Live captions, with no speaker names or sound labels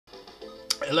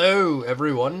Hello,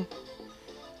 everyone.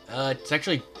 It's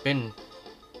actually been...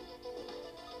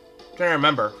 I'm trying to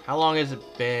remember. How long has it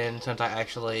been since I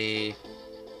actually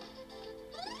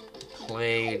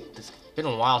played this? It's been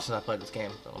a while since I played this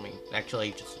game. So let me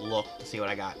actually just look to see what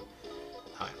I got.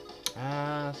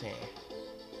 Let's see.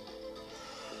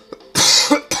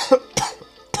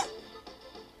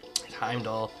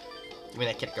 Heimdall. Give me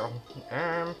that kid, girl.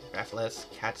 Breathless.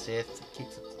 Cat sits.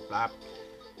 Keeps it flap.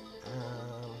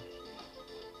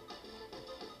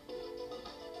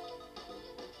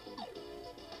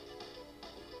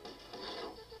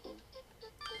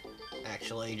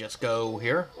 Actually, just go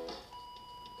here.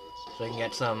 So you can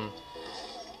get some...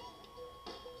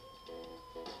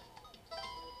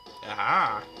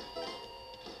 Aha!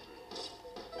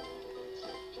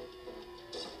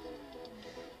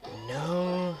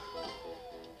 No...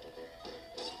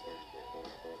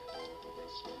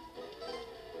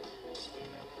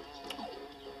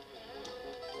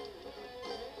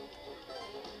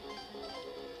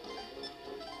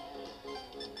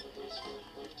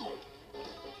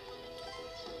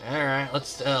 Alright,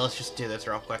 let's just do this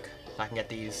real quick. So I can get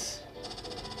these.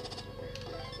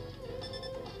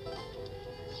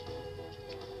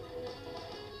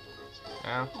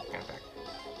 Oh, can't attack.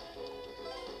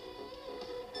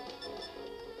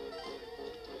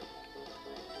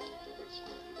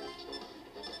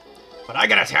 But I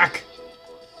can attack!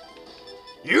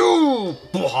 You!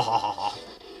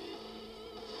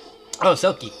 Oh,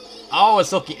 Silky. Oh, a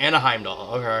Silky and a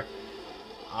Heimdall. Okay.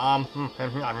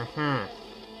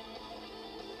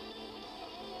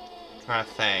 Trying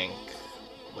to think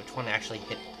which one actually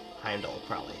hit Heimdall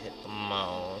probably hit the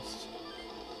most.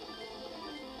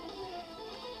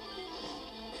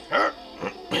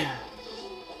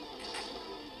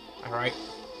 Alright.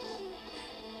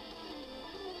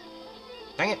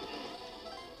 Dang it.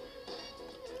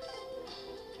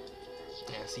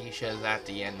 Yeah, Seisha's at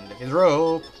the end of his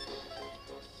rope.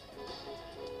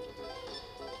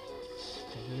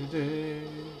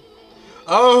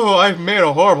 Oh, I've made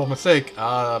a horrible mistake.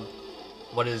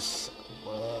 What is...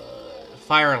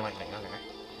 fire and lightning, okay.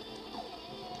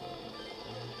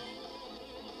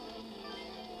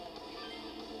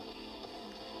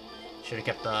 Should have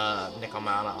kept the Nickel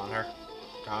Mana on her.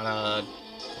 Gotta...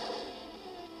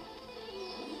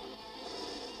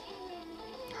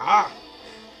 Ah!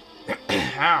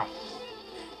 Ow!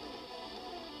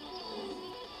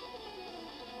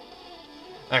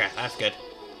 Okay, that's good.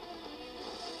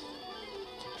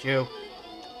 Hit you.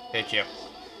 Hit you.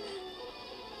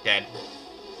 Dead.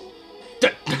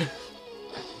 Dead.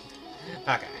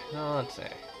 Okay, well, let's see.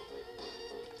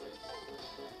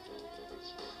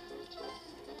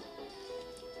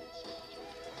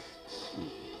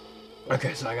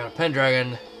 Okay, so I got a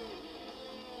Pendragon.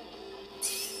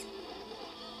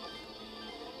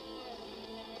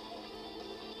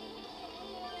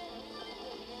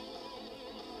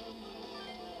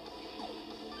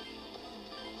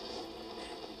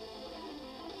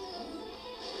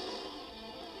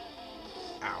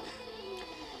 Ow.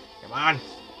 Come on.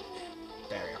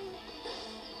 There we go.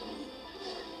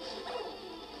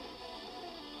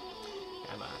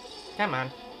 Come on. Come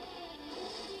on.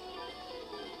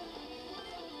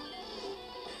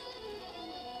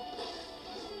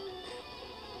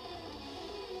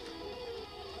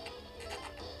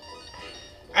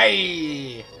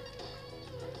 Hey!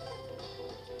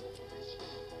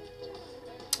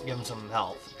 Give him some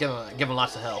health. Give him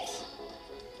lots of health.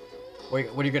 Where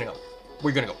are you gonna go?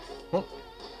 Where are you gonna go? Huh?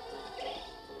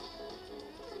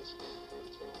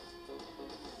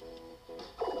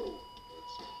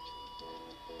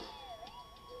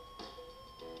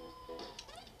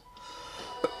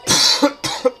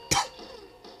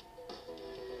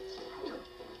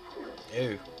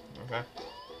 Ew. Okay.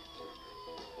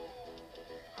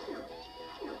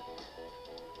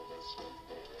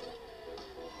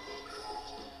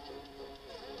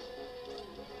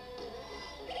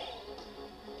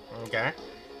 Okay.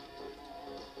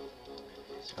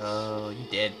 Oh, you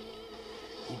did.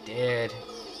 You did.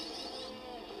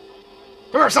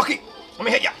 Come here, Silky! Let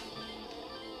me hit ya!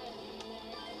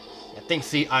 I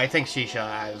think Shisha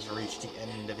has reached the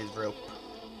end of his rope.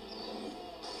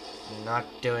 Not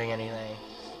doing anything.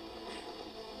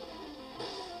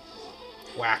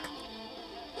 Whack.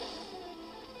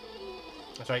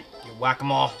 That's right, you whack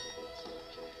them all.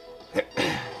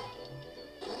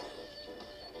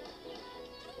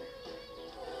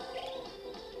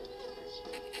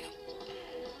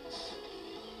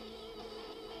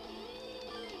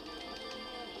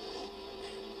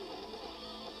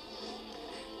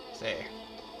 See.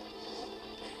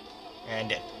 And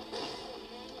dead.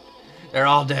 They're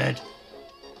all dead.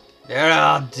 They're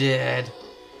all dead.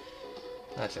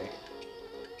 Let's see.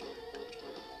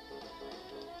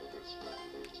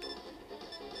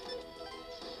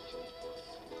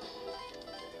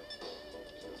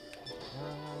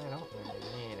 I don't really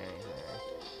need anything.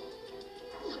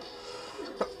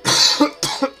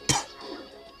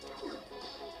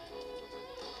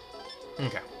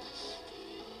 Okay.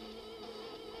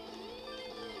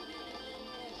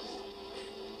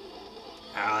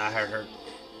 Oh, that hurt.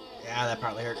 Yeah, that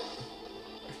probably hurt.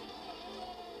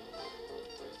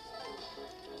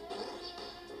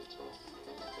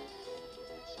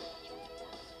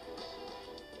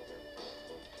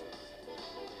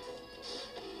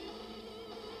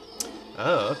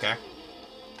 Oh, okay.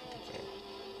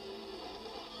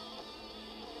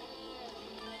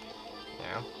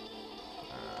 Yeah.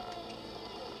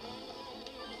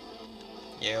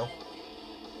 You.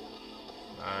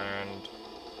 And...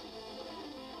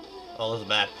 oh, this is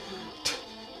bad.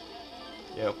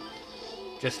 You.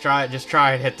 Just try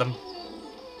and hit them.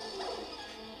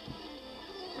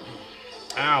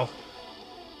 Ow.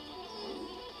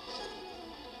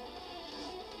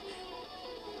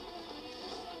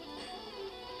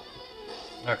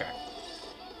 Okay.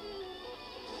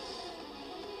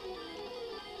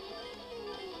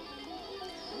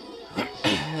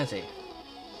 Let's see.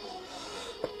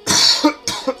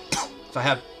 So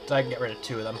I can get rid of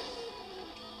 2 of them.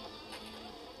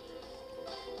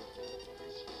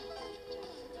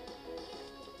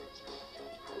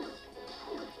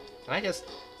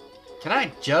 Can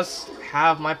I just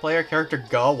have my player character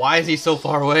go? Why is he so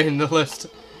far away in the list?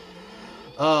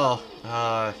 Oh,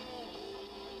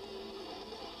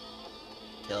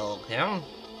 kill him?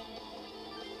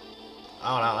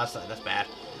 Oh no, that's bad.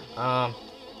 Ow.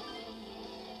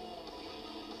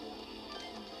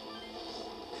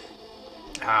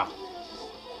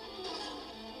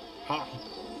 Oh.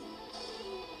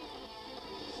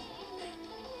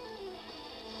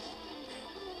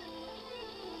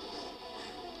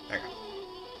 There you go.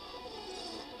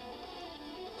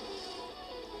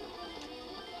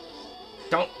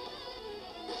 Don't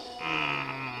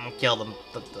kill the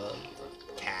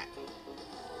cat.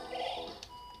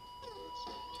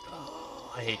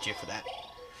 Oh, I hate you for that.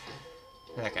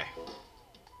 Okay.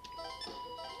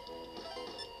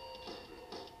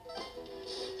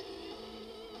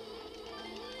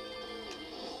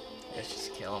 Let's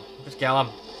just kill him. Just kill him.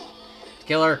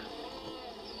 Kill her.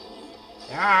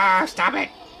 Ah, stop it!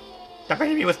 Stop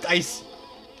hitting me with dice!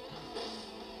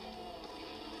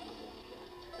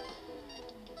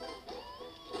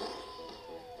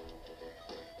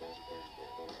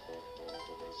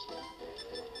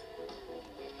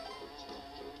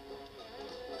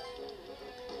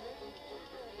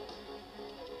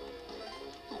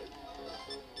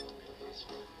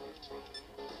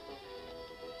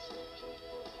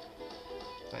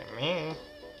 Like me.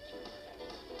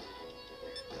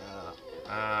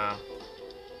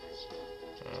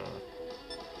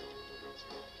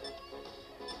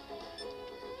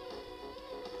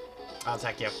 I'll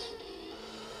attack you.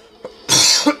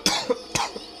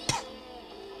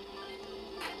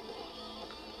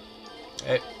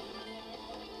 Hit.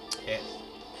 Hit.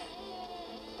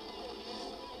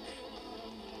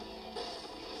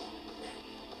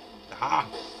 Ah.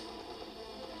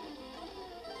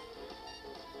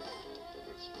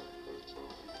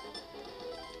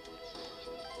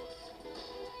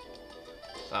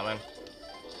 Summon.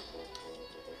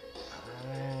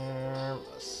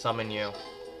 Summon you.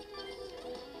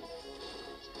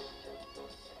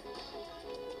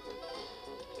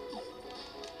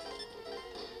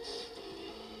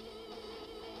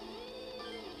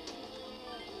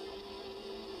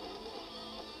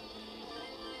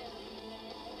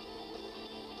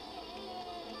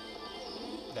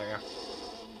 There you go.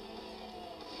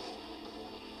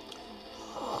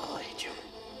 Oh, I hate you.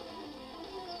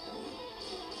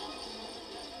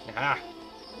 Ah.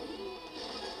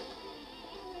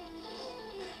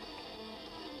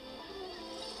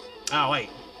 Oh, wait.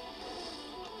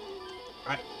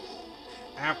 Right.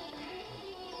 Ow.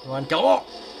 One, go!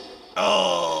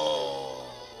 Oh!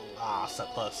 Ah, so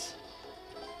close.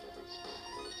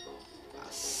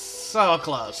 So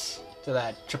close to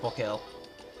that triple kill.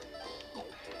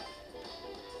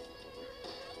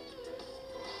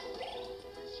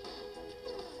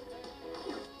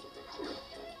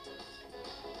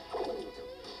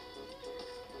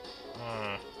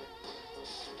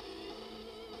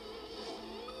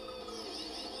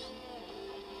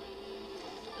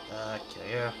 Kill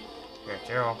you. Get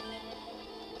you.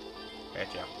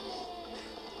 Get you.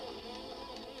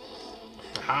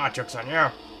 Aha, joke's on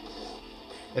you.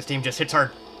 This team just hits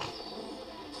hard.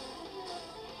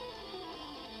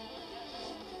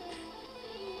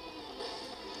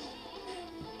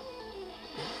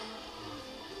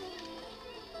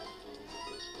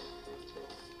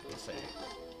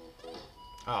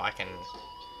 Oh, I can...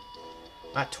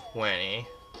 Not 20.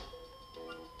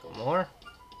 More?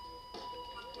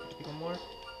 Maybe one more?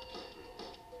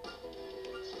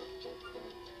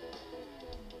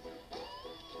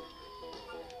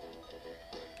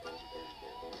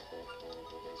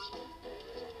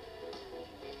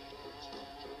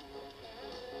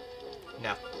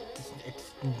 No.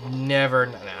 It's never...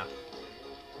 No.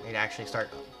 Need to actually start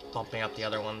bumping up the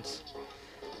other ones.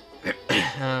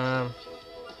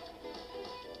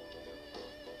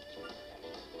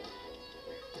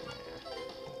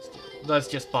 Let's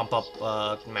just bump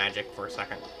up magic for a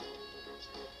second.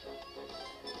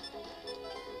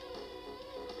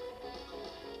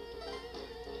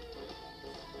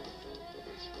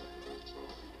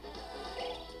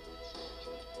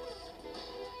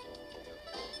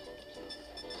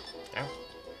 Yeah.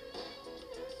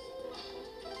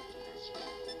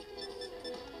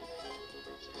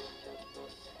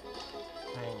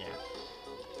 And yeah.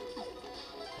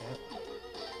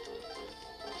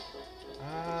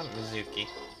 Mizuki.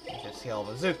 Just heal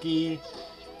Mizuki.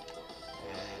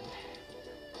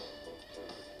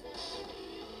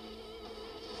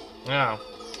 And... Oh.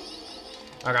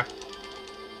 Okay.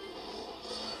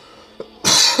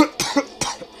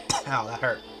 Ow, that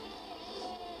hurt.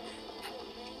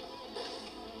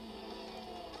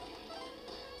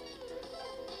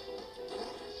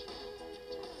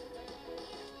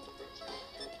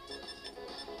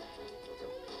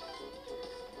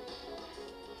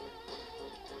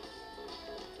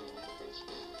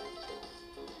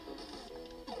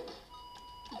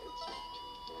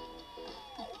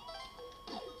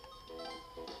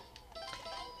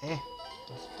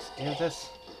 Let's do this.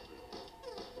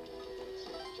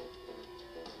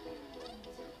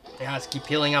 Yeah, let's keep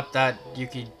healing up that the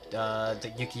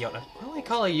Yukiona. Why do I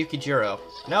call it Yukijiro?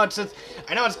 No,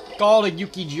 I know it's called a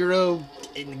Yukijiro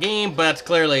in the game, but it's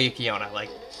clearly Yukiona. Like,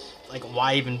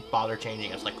 why even bother changing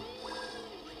it? It's like,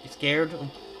 you scared of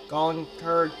calling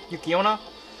her Yukiona?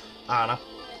 I don't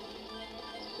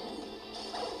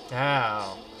know.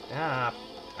 Ow. Stop.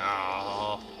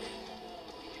 Oh.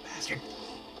 You bastard.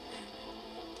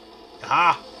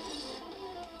 Aha!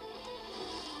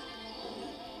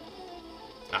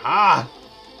 Aha!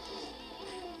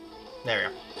 There we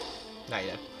go. Now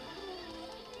you're dead.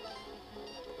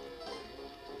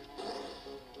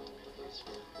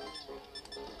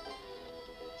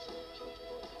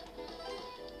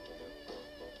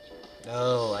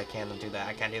 No, I can't do that.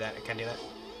 I can't do that. I can't do that.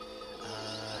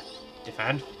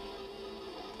 Defend.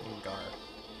 And guard.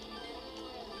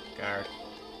 Guard.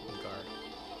 And guard.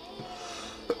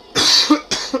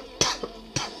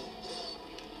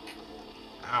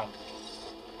 Ow.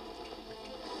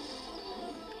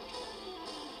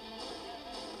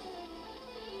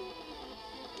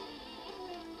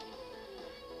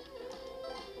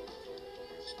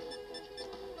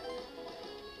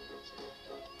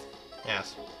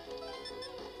 Yes.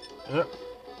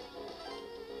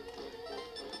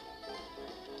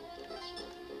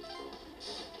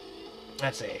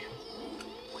 Let's see.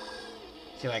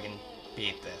 See if I can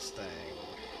beat this thing.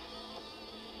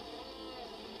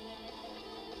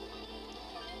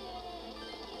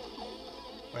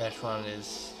 Which one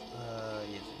is,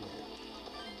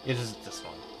 it is this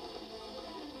one.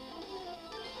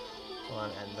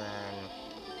 And then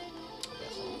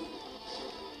this one.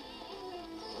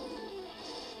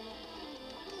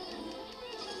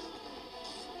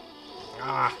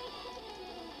 Ah!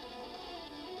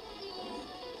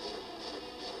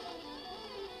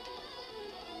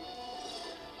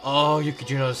 Oh,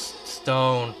 Yukijino's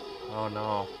stone. Oh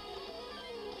no.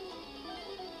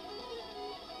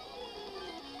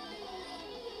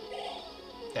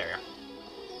 There we go.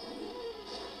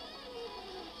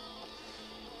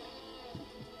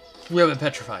 We have been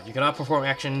petrified. You cannot perform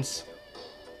actions.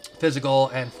 Physical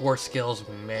and force skills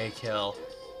may kill.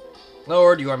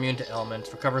 Lowered, you are immune to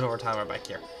elements. Recovers over time or by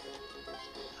cure.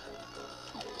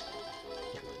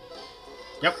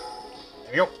 Yep.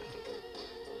 There you go.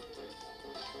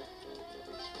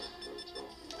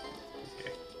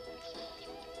 Okay.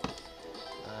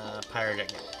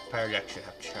 Pyrojack, yeah. Pyrojack should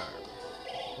have charm.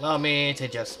 Allow me to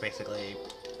just basically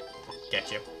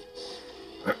get you.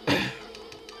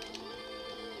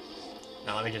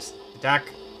 Now let me just attack.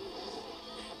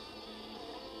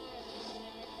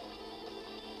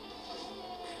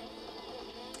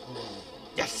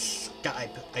 Yes! Got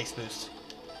ice boost.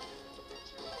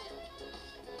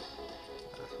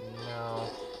 No.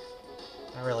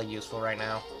 Not really useful right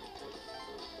now.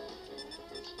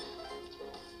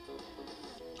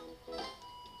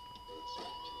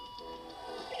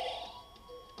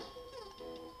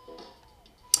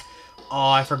 Oh,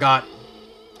 I forgot.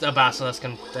 The Basilisk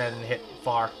can then hit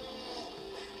far.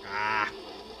 Ah.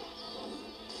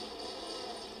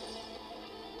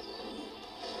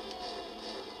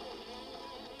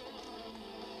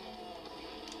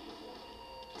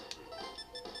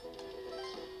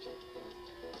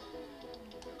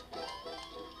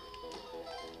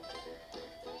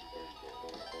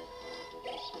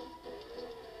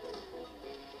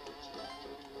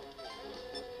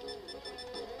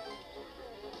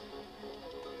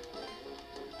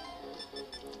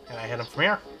 Can I hit him from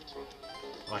here?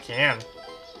 Well, I can.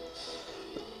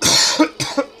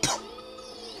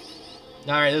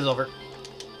 Alright, this is over.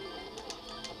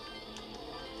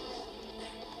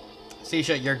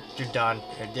 Seisha, you're done.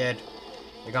 You're dead.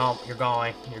 You're going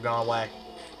away.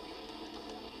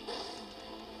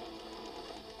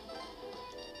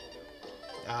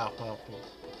 Oh, well.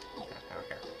 Yeah, over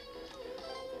here.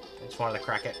 I just wanted to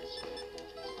crack it.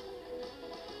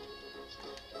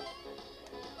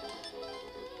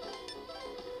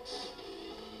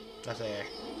 That's it.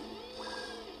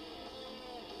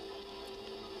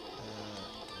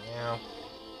 Yeah.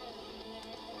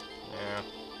 Yeah.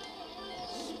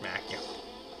 Smack you.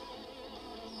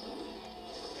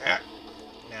 Yeah.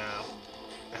 No.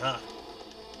 Uh-huh.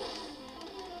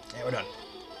 Yeah, we're done.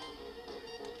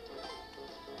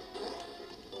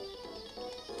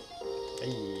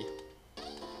 Hey.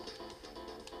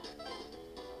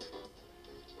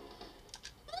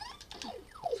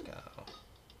 Let's go.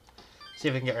 See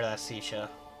if we can get rid of that Seisha.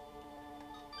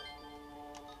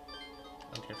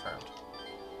 Unconfirmed.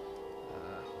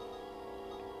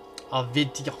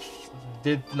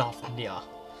 Vidnofnia.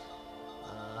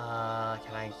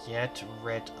 Can I get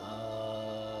rid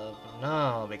of...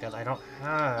 No, because I don't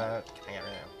have... Can I get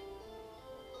rid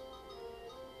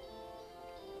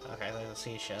of... Okay, there's a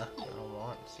Seisha. I don't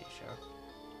want Seisha.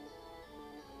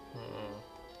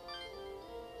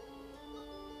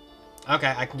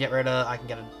 Okay, I can get rid of... I can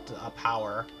get a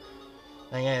power.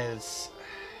 Thing is,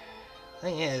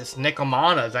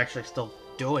 Nikomana is actually still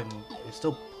doing... Is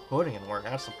still putting in work.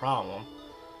 That's the problem.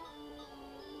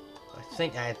 I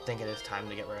think it is time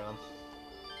to get rid of him.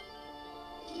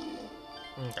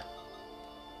 Okay.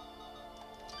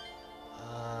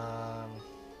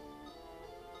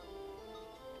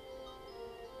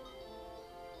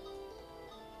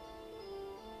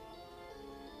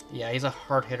 Yeah, he's a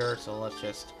hard hitter, so let's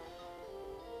just...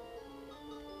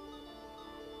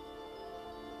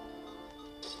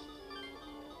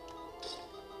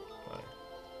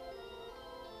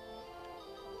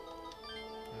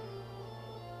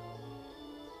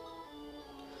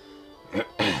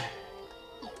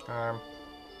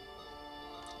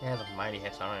 Yeah, the mighty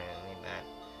hits. I don't even need that.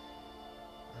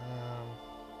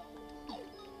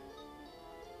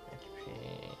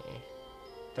 HP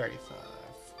 35.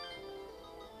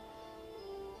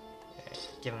 Okay,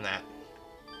 give him that.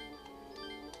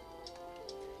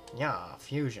 Yeah,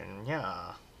 fusion.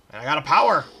 Yeah, and I got a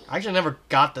power. I actually never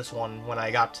got this one when I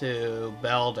got to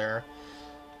Belder.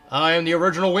 I am the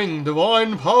original wing,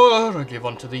 divine power I give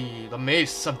unto thee, the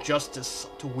mace of justice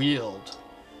to wield.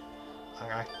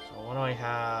 Okay, so what do I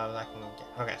have that I can get?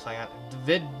 Okay, so I got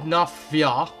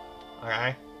Vidnafia,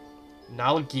 okay,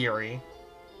 Nalgiri,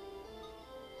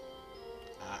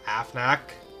 Afnak,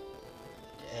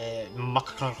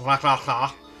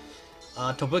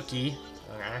 Tobuki,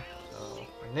 okay, so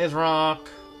Nizrock,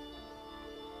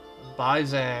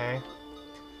 Baize,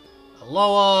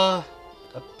 Aloha,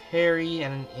 a Perry,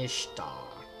 and an Ishtar.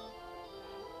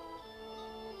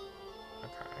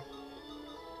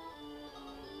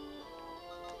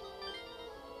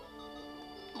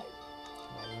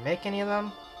 Make any of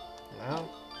them? No. I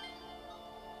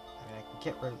mean, I can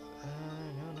get rid of...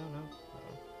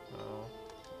 No.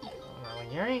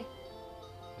 Yuri?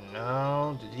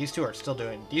 No. These two are still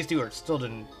doing... These two are still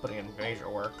putting in major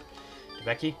work.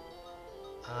 Debeki?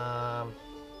 I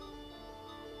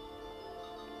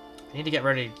need to get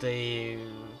rid of the...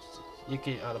 the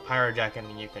Pyrojack and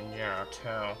the Yukon-Jiro,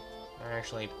 too. They're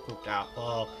actually pooped out.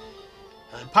 Well,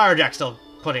 Pyrojack's still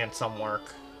putting in some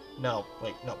work. No,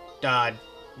 wait, no.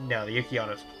 No, the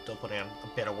Yukiona's still putting in a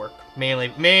bit of work. Mainly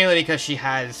because she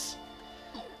has...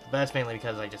 But that's mainly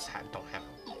because I just don't have...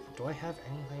 Do I have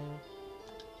anything?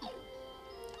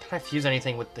 Can I fuse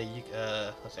anything with the...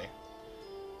 let's see.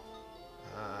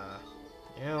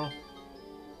 You...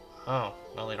 Oh,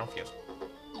 no, they don't fuse.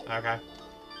 Okay.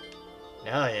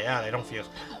 No, yeah, they don't fuse.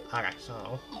 Okay,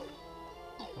 so...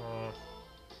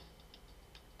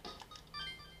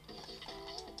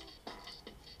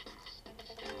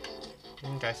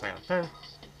 Okay, so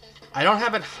I don't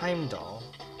have it Heimdall.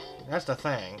 That's the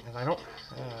thing, because I don't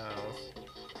have...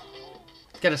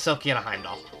 Get a Silky and a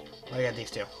Heimdall. I got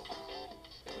these two.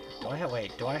 Do I have...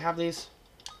 Wait, do I have these?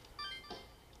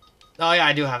 Oh yeah,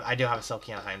 I do have a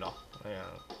silky on Heimdall. Yeah.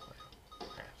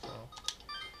 Okay, so.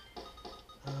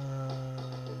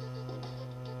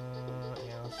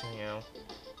 Yeah, let's do you.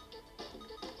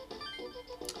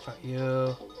 Switch out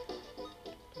you.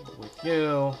 With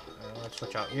you. Let's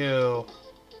switch out you.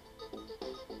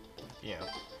 You.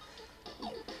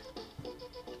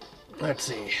 Let's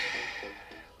see.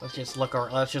 Let's just look.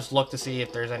 Let's just look to see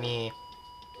if there's any.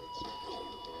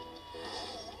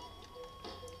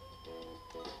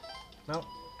 No.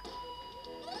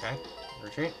 Okay.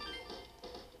 Retreat.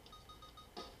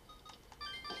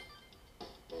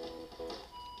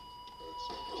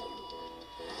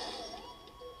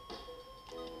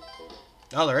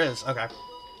 Oh, there is. Okay.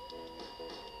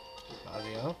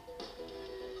 Audio.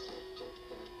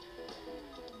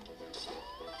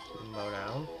 Mow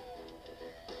down.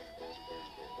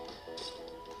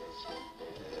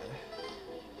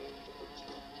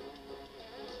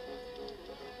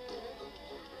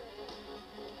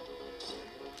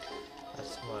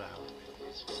 Let's mow down.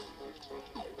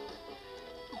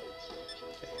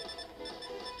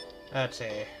 Let's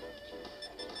see.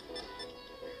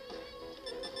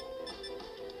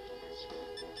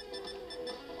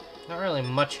 Not really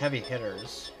much heavy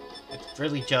hitters. It's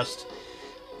really just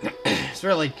it's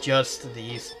really just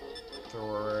these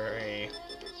three.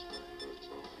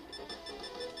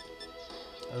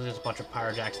 There's just a bunch of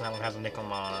Pyrojacks, and that one has a nickel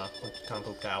mana, which is kind of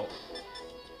pooped out.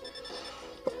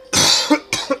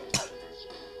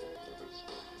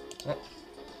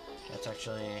 That's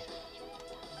actually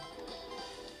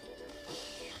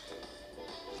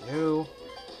you.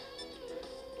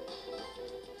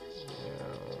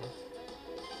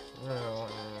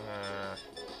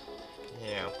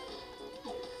 Yeah.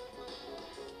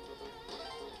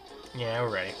 Yeah, we're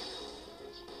ready.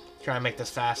 Try and make this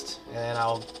fast, and then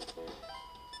I'll.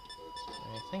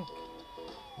 I think.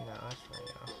 No, that's right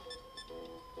now.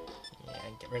 Yeah,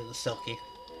 get rid of the Silky.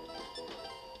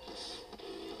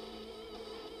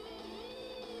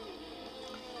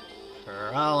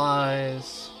 Her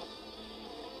allies.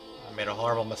 I made a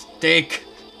horrible mistake.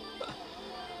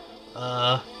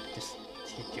 Just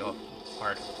hit you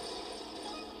hard.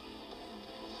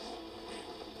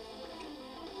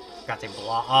 Forgot to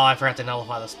block. Oh, I forgot to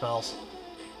nullify the spells.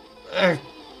 Urgh.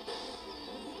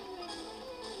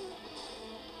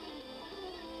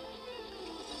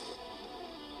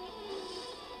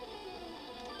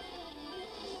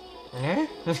 Eh?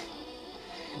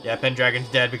 Yeah, Pendragon's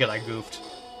dead because I goofed.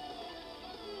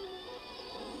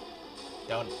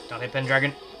 Don't hit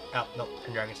Pendragon. Oh, no,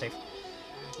 Pendragon's safe.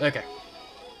 Okay.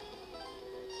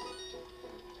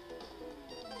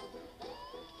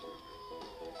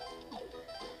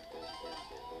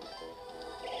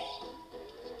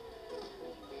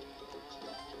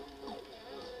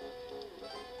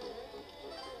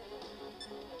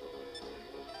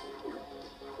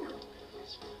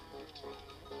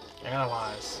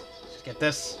 Analyze. Just get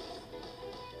this.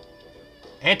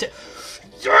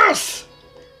 Yes!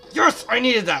 Yes! I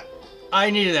needed that! I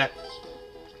needed that.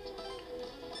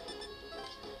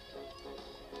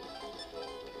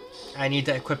 I need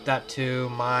to equip that to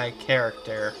my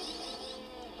character.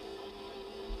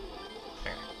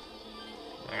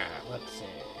 Alright, let's see.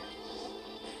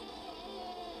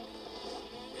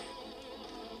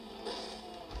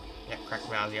 Yeah, crack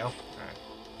Mazio. Alright.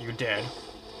 You're dead.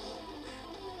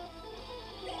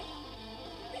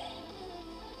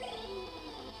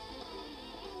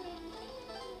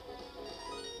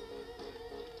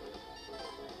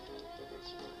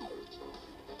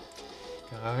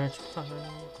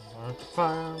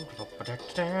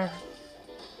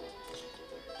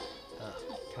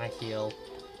 Can I heal?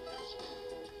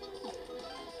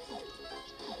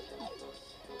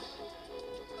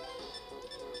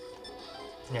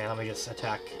 Yeah, let me just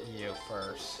attack you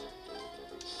first.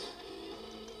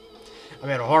 I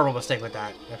made a horrible mistake with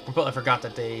that. I completely forgot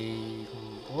that they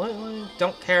completely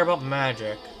don't care about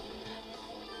magic.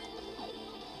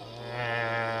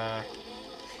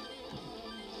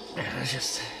 It's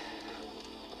just...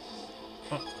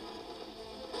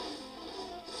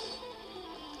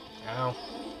 Ow.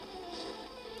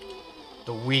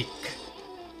 The weak.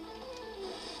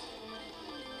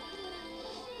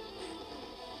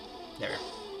 There.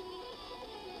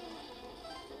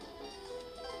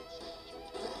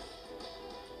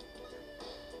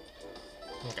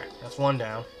 Okay, that's one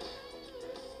down.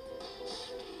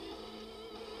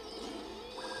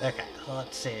 Okay,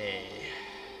 let's see.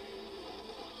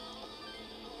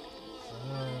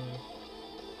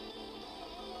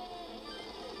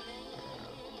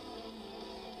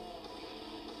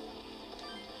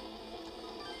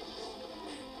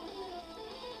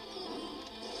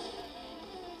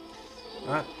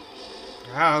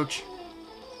 Ouch.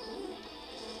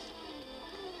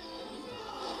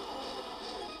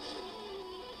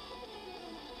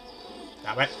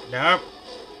 Stop it. Nope.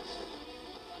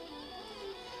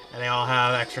 And they all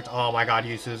have extra... Oh my god,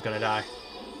 Yusu's gonna die.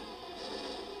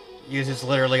 Yusu's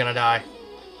literally gonna die.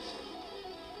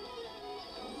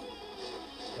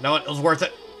 You know what? It was worth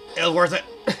it. It was worth it.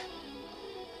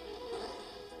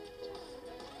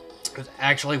 It was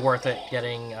actually worth it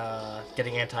getting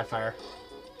anti-fire.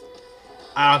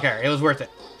 I don't care. It was worth it.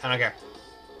 I don't care.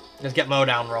 Just get Mo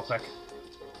down real quick.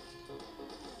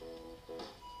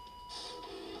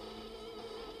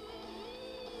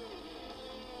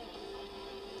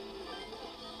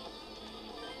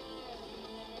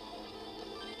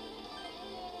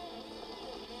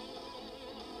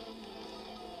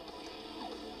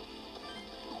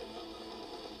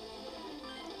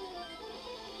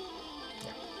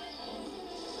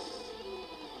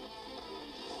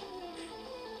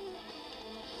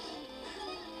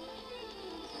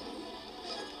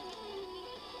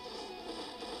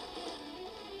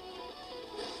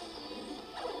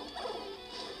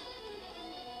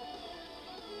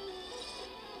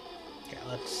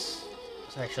 Let's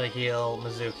actually heal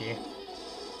Mizuki.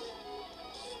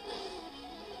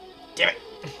 Damn it!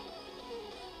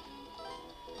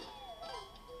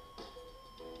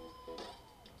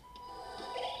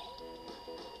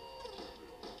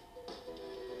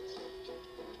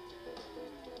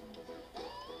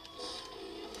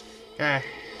 Okay.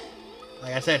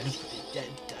 Like I said,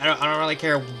 I don't really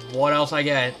care what else I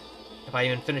get if I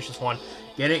even finish this one.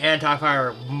 Getting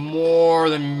anti-fire more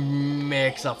than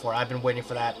makes up for it. I've been waiting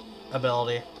for that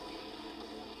ability.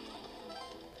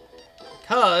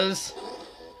 Because...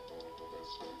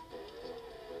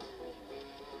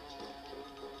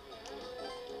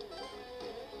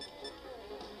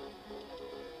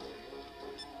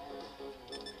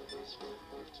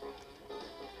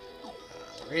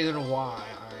 the reason why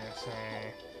I say...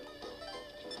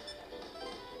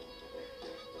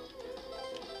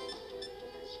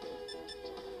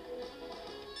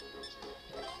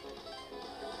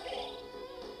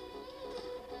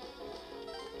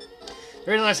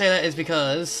 The reason I say that is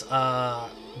because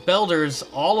Belder's,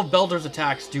 all of Belder's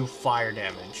attacks do fire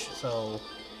damage, so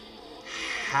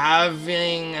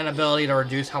having an ability to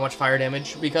reduce how much fire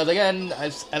damage, because again,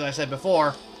 as I said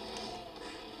before,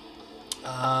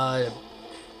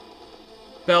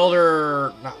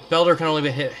 Belder can only be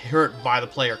hurt by the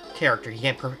player character.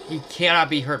 He cannot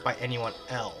be hurt by anyone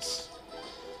else.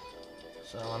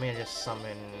 So let me just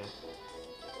summon.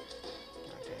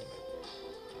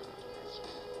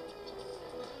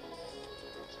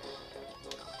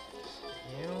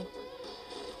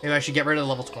 Maybe I should get rid of the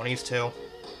level 20s too.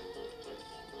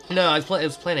 No, I was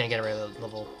planning on getting rid of the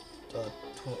level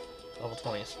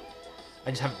 20s. I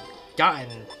just haven't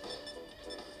gotten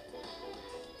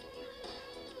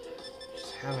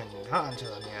to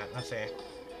them yet. Let's see.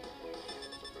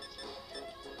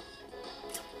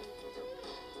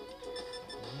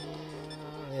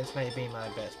 Yeah, this may be my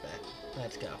best bet.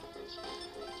 Let's go.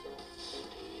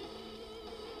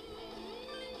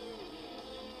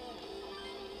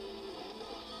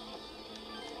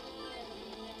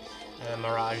 And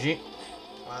Miraji.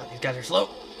 Wow, these guys are slow.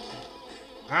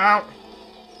 Ow!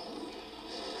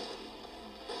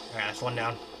 Alright, that's one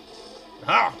down.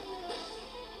 Oh!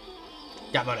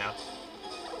 Got one down.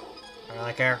 I don't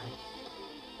really care.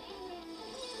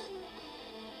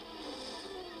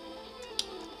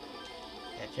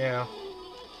 Get you.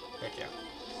 Get you.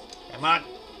 Come on.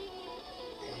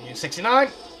 You 69.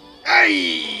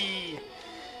 Hey!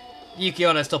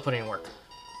 Yukiona's still putting in work.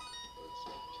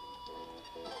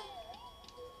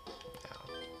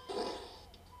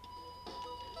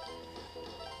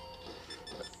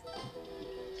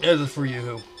 This is for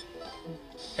you.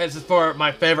 This is for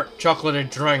my favorite chocolated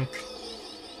drink.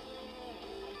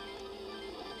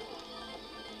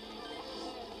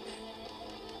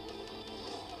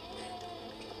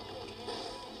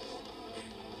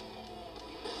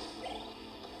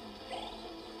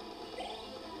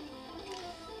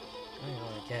 I don't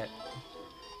really get.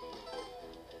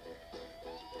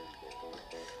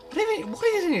 What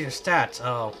even is your stats?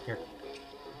 Oh, you're.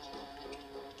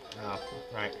 Oh,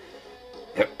 right.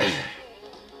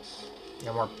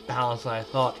 Yeah, more balanced than I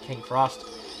thought. King Frost.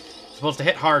 Supposed to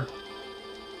hit hard.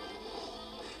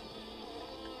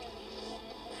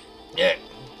 Yeah.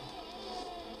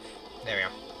 There we go.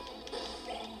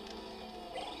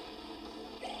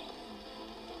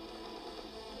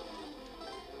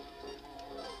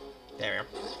 There we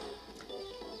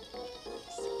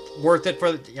go. Worth it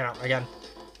for the, again.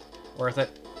 Worth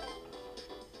it.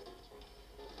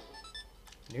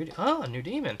 A new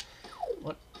demon.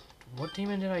 What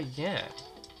demon did I get?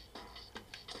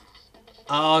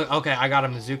 Oh, okay, I got a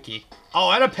Mizuki.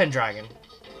 Oh, and a Pendragon.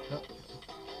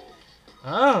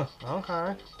 Oh,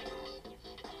 okay.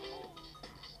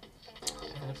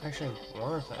 It's actually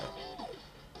worth it.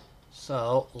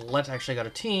 So, let's actually go to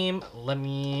team. Let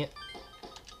me...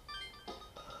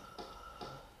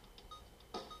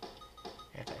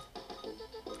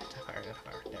 Anti-fire.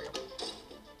 There we go.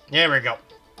 There we go.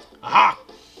 Aha!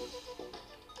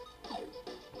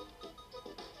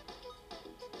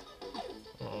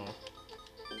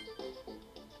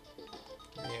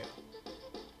 Yeah.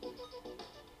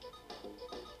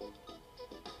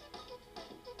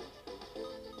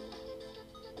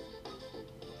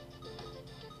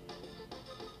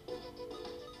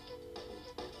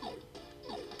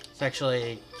 Let's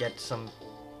actually get some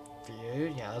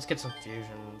fusion. Yeah, let's get some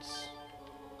fusions.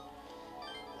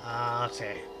 Let's see.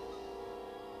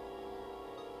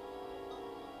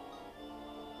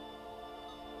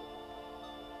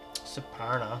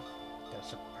 Superna. Yeah,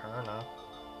 Superna.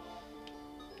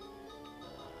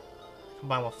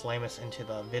 Combine with Flamus into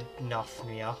the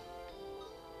Vidnofnia.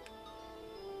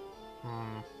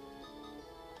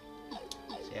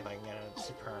 See if I can get a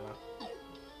Superna.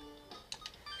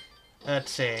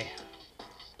 Let's see.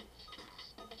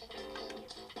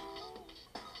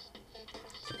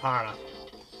 Superna.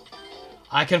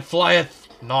 I can flyeth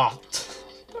not.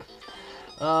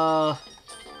 There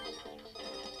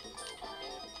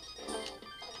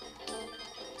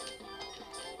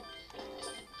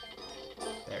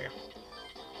we go.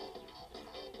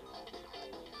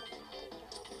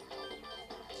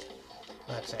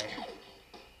 Let's see.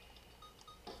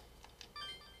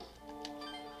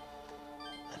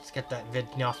 Let's get that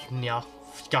Vidnofnia.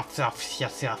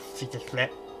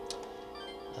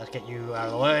 Let's get you out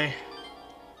of the way.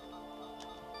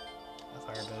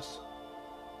 Fire this.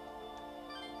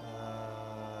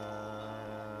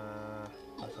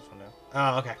 What's this one do?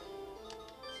 Oh, okay.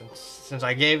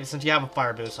 Since you have a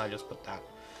fire boost, I just put that.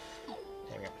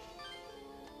 There we go.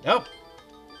 Nope.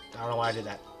 I don't know why I did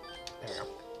that. There we go.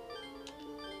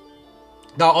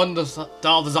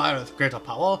 Thou desireth greater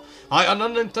power. I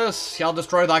Unundintus shall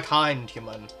destroy thy kind,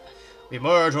 human. We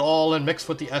merge all and mix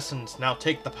with the essence. Now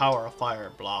take the power of fire.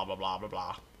 Blah blah blah blah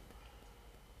blah.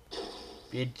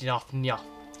 Vidnofnia.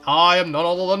 I am none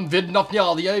other than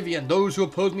Vidnofnia, the avian. Those who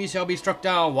oppose me shall be struck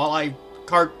down while I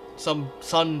cart some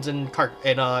sons in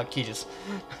cages.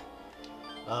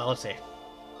 Let's see.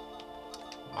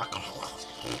 What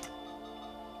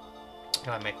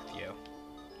can I make with you?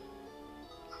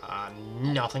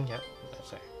 Nothing yet. Let's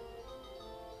see.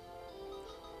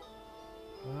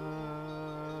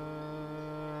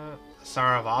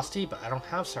 Saravasti, but I don't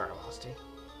have Saravasti.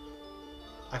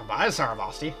 I can buy a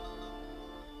Saravasti.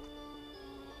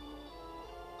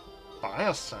 Buy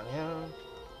a Sonya.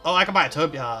 Oh, I can buy a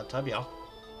Tobio.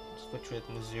 Switch with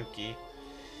Mizuki.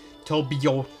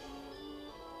 Tobio.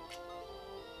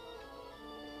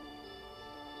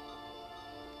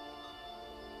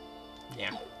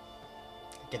 Yeah.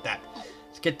 Get that.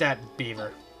 Let's get that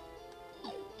beaver.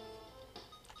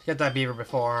 Let's get that beaver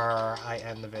before I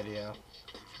end the video.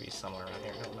 Should be somewhere around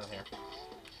here. No, not here.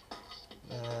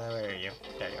 Where are you?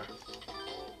 There you are.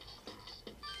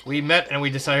 We met and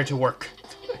we decided to work.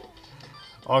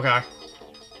 Okay.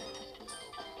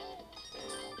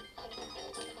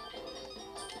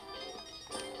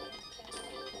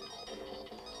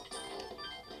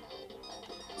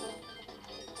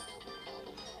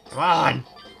 Come on!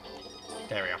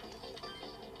 There we go.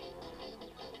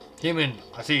 Human,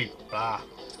 I see. Blah.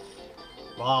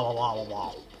 Blah blah blah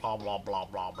blah blah blah blah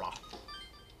blah blah.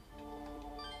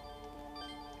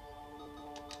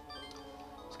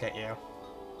 Let's get you.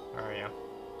 Where are you?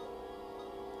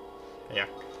 Yeah.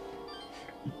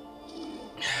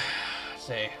 Let's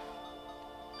see.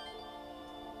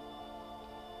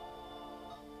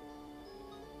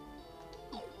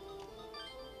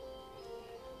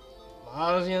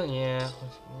 Yeah.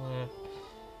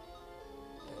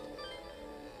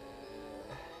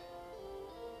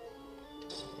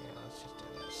 Yeah, let's just do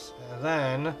this. And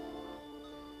then...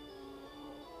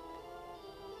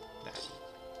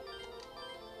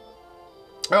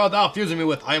 Oh, thou fusing me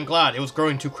with, I am glad. It was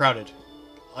growing too crowded.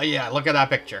 Oh yeah, look at that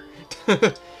picture.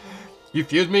 You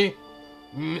fused me?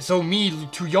 So me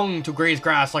too young to graze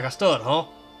grass like a stud, huh?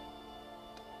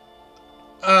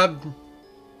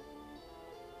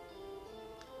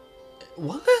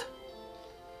 What?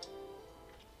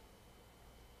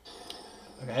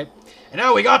 Okay. And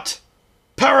now we got...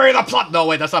 Parry the plot! No,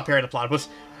 wait, that's not parry the plot. It was...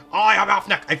 I am off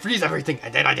neck. I freeze everything,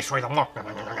 and then I destroy them.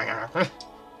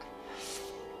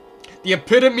 The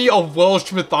epitome of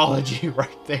Welsh mythology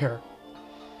right there.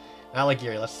 Now, like,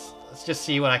 here, let's just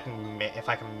see what I can if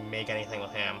I can make anything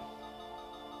with him.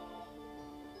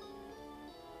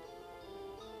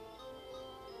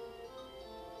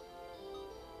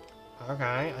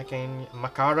 Okay, I can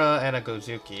Makara and a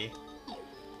Gozuki.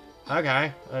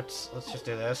 Okay, let's just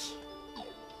do this.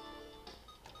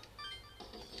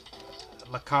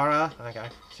 Makara. Okay,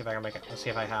 see if I can make it. Let's see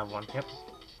if I have one. Yep.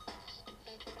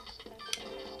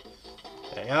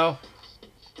 There you go.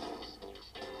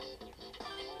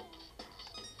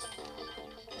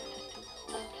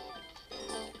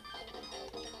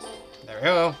 There we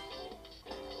go.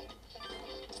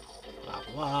 Blah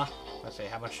blah. Let's see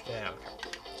how much. Yeah, okay.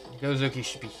 Gozuki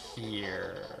should be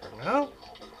here. No.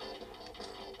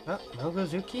 No, no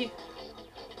Gozuki.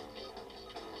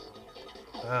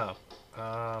 Oh.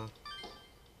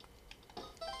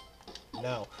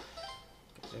 No.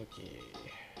 Gozuki.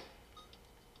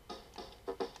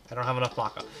 I don't have enough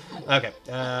Blanca. Okay,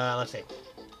 let's see.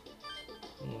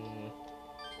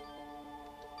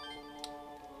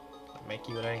 Make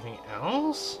you with anything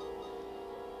else?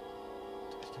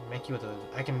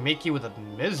 I can make you with a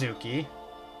Mizuki.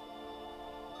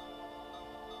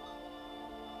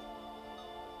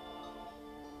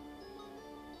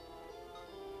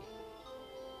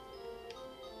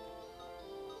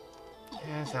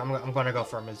 Yes, I'm gonna go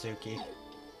for a Mizuki.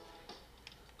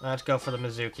 Let's go for the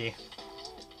Mizuki.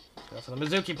 Go for the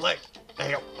Mizuki play.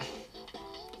 There you go.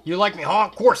 You like me, huh?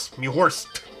 Of course, me horse.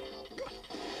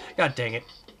 God dang it.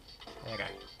 Okay.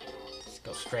 Let's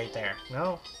go straight there.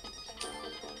 No.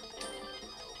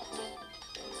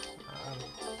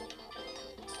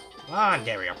 Come on,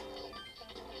 there we go.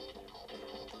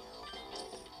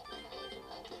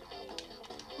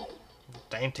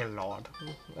 Dainty Lord.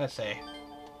 Let's see.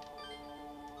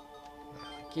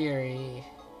 Giri.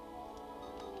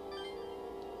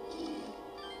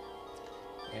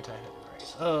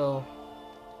 Anti-hypnosis. Oh.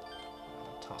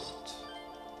 Taunt.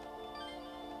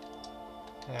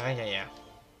 Yeah.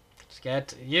 Let's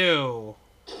get you.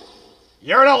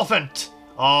 You're an elephant!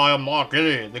 I am Mark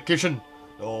Gilly, the kitchen.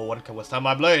 No one can withstand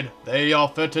my blade. They are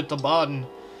fitted to burn.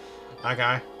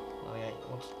 Okay. Oh yeah,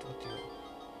 what's do?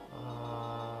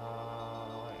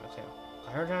 Let's see.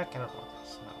 Fire Jack cannot block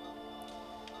this. No.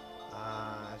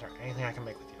 Is there anything I can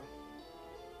make with you?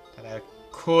 That I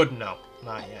could? No,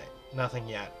 not yet. Nothing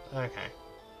yet. Okay.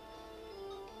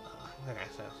 Okay,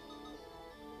 so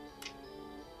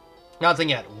nothing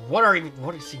yet. What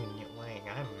is even like?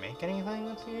 Can I make anything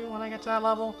with you when I get to that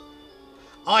level?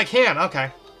 Oh, I can.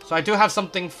 Okay. So I do have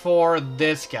something for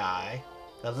this guy.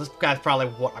 Now, this guy's probably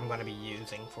what I'm going to be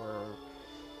using for.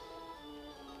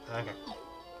 Okay.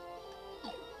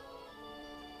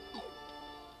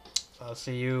 So I'll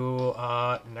see you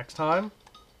next time.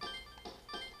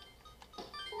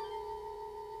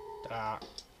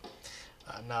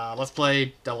 And let's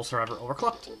play Devil Survivor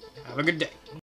Overclocked. Have a good day.